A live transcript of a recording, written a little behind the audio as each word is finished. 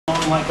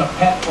like a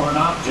pet or an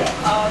object?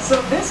 So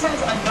this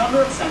has a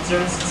number of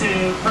sensors to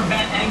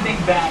prevent anything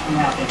bad from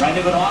happening, right?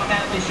 It would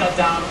automatically shut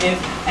down if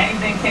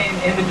anything came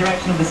in the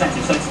direction of the sensor.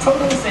 So it's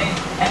totally safe,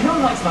 and no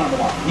one likes mowing the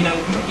lawn. You know,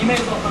 you may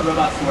as well put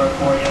robots to work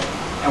for you.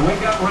 And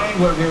we've got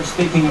Wrangler here,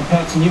 speaking of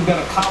pets, and you've got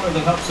a collar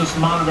that helps us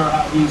monitor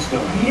how he's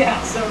doing.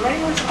 Yeah, so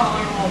Wrangler's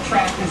collar will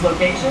track his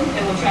location,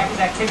 it will track his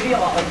activity, a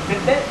lot like a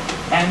Fitbit,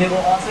 and it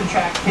will also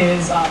track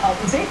his health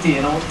and safety.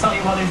 It'll tell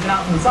you whether he's been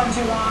out in the sun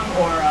too long,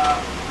 or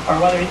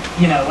whether,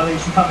 whether you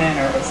should come in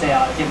or stay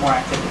out and get more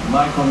activity.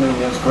 Michael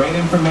Nunez, great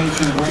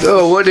information.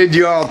 So what did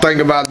you all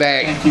think about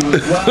that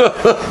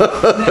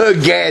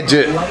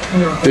gadget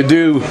to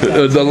do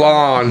the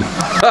lawn?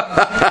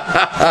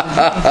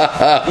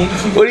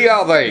 What do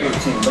y'all think?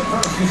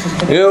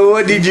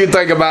 What did you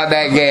think about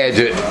that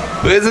gadget?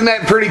 Isn't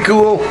that pretty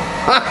cool?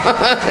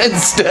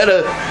 Instead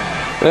of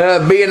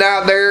being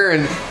out there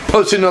and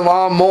pushing the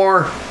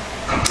lawnmower,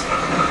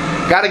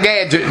 got a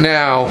gadget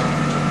now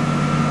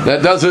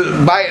that does it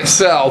by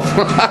itself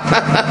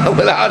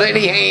without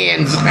any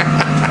hands.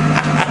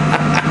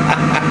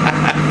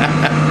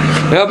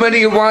 How many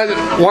of you want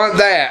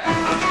that?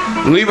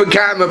 Leave a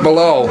comment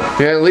below.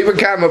 Yeah, leave a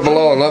comment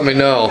below and let me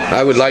know.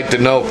 I would like to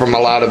know from a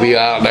lot of you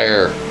out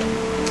there.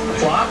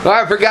 Oh,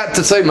 I forgot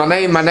to say my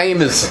name. My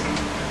name is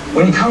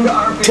When you come to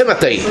our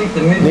Timothy.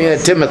 Yeah,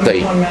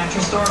 Timothy.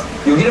 Mattress store,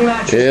 you'll get a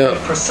mattress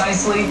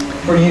precisely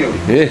for you.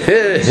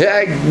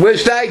 I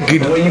wished I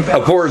could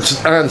afford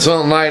on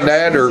something like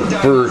that, or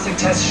for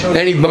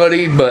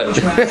anybody, but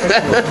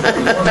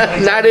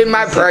not in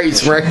my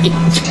price range.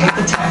 Take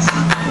the test.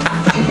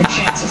 Take your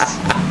chances.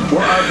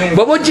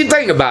 But what'd you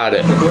think about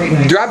it?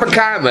 Drop a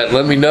comment.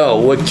 Let me know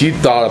what you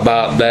thought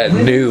about that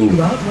new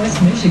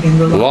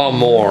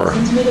lawnmower.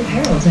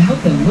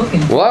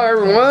 Well,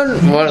 everyone,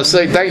 I want to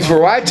say thanks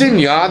for watching.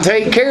 Y'all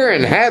take care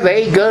and have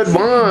a good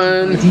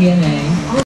one.